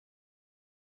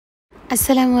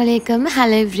Assalamu alaikum.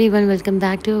 Hello everyone, welcome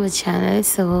back to our channel.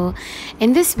 So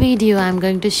in this video I'm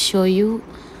going to show you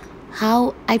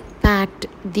how I packed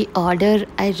the order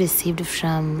I received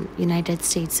from United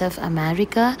States of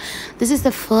America. This is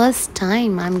the first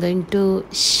time I'm going to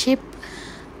ship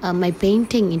my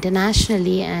painting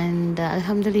internationally, and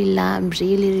alhamdulillah, I'm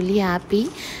really happy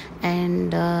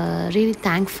and really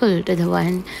thankful to the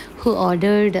one who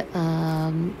ordered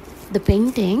the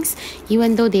paintings.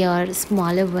 Even though they are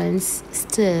smaller ones,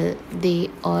 still they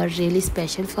are really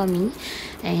special for me.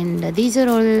 And these are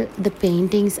all the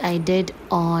paintings I did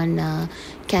on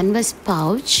canvas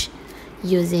pouch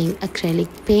using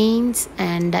acrylic paints,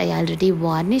 and I already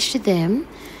varnished them.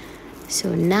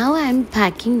 So now I'm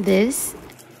packing this.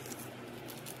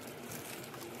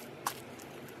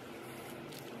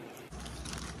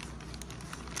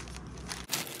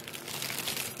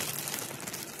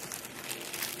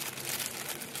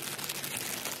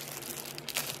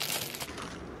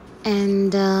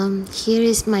 And here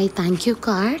is my thank you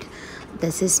card.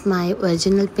 This is my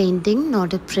original painting,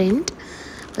 not a print,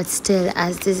 but still,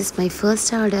 as this is my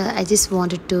first order, I just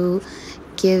wanted to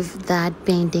give that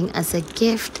painting as a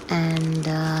gift, and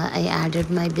I added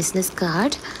my business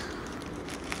card.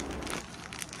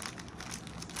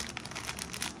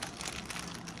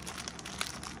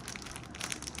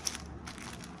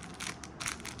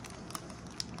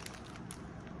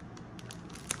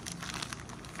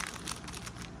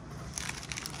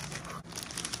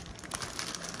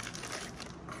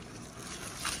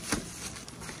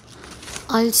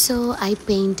 Also, I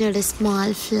painted a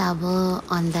small flower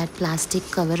on that plastic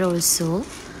cover also.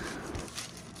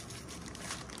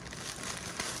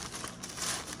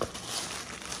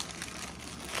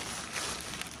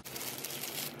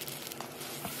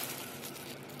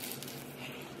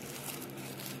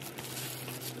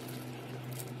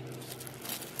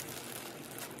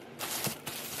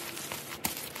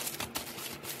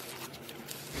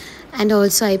 And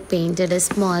also I painted a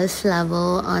small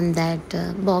flower on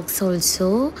that box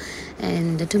also,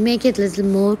 and to make it a little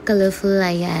more colorful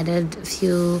I added a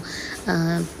few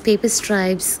paper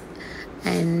stripes,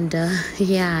 and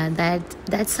yeah,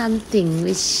 that's something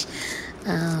which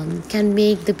can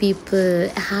make the people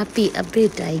happy a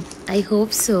bit. I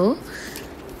hope so.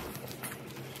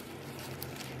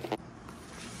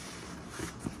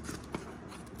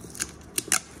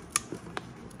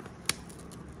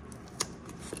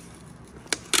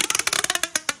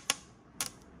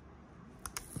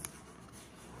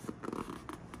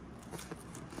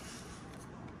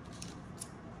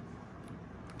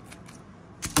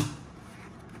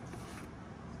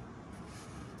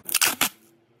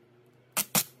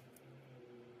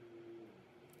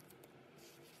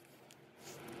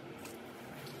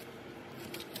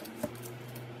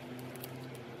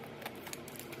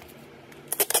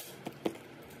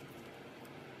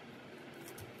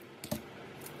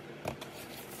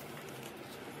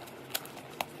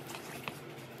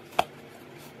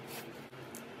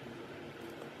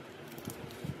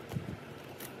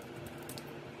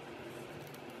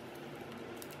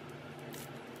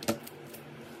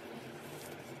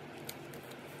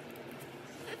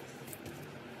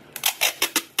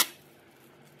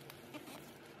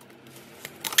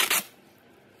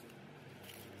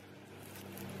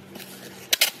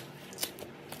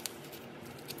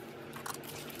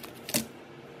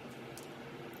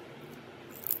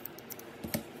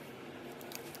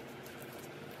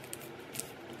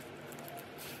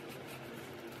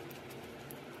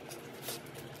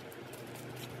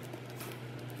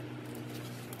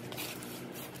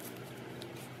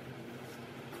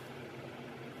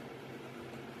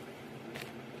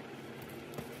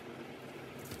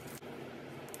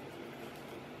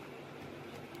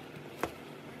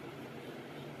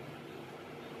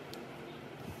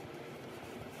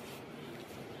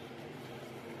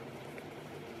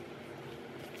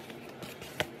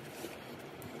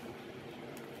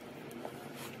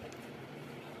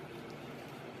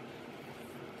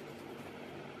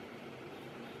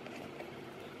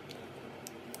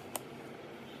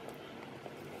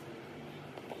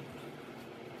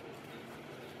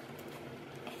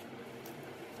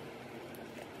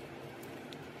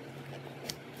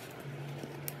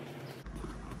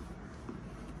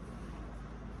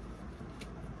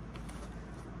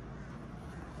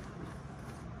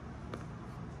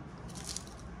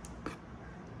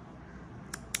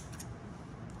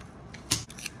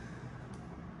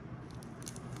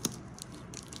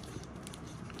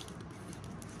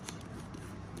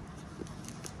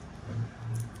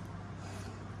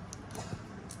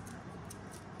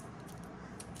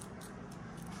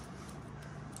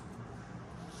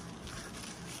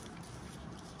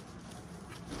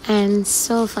 And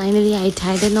so finally I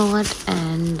tied a knot,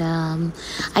 and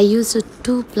I used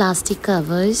two plastic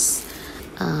covers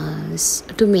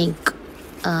to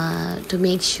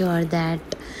make sure that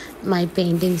my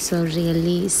paintings are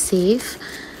really safe.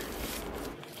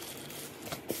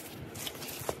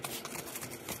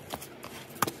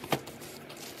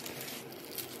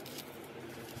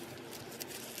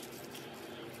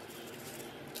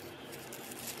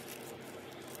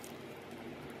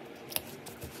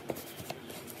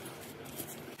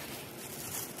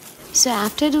 So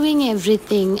after doing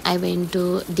everything, I went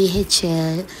to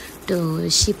DHL to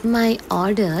ship my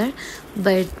order.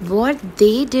 But what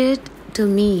they did to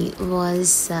me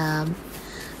was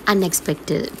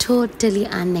unexpected, totally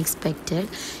unexpected.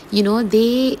 You know,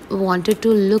 they wanted to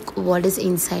look what is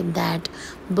inside that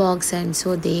box, and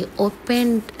so they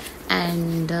opened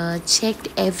and checked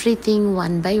everything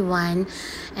one by one.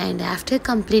 And after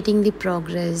completing the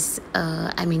progress,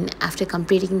 after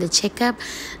completing the checkup,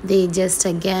 they just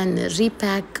again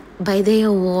repack by their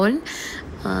own.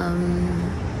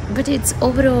 But it's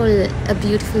overall a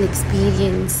beautiful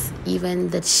experience, even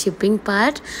the shipping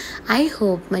part. I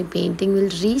hope my painting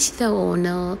will reach the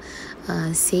owner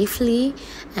safely,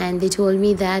 and they told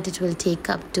me that it will take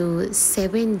up to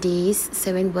 7 days,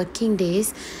 7 working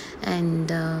days. And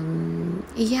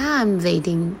yeah, I'm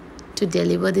waiting to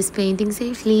deliver this painting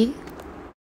safely.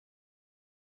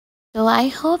 So I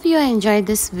hope you enjoyed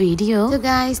this video. So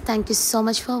guys, thank you so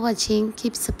much for watching.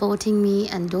 Keep supporting me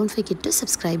and don't forget to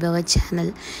subscribe our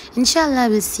channel. Inshallah, I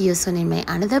will see you soon in my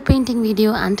another painting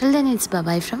video. Until then, it's bye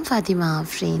bye from Fatima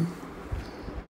Afreen.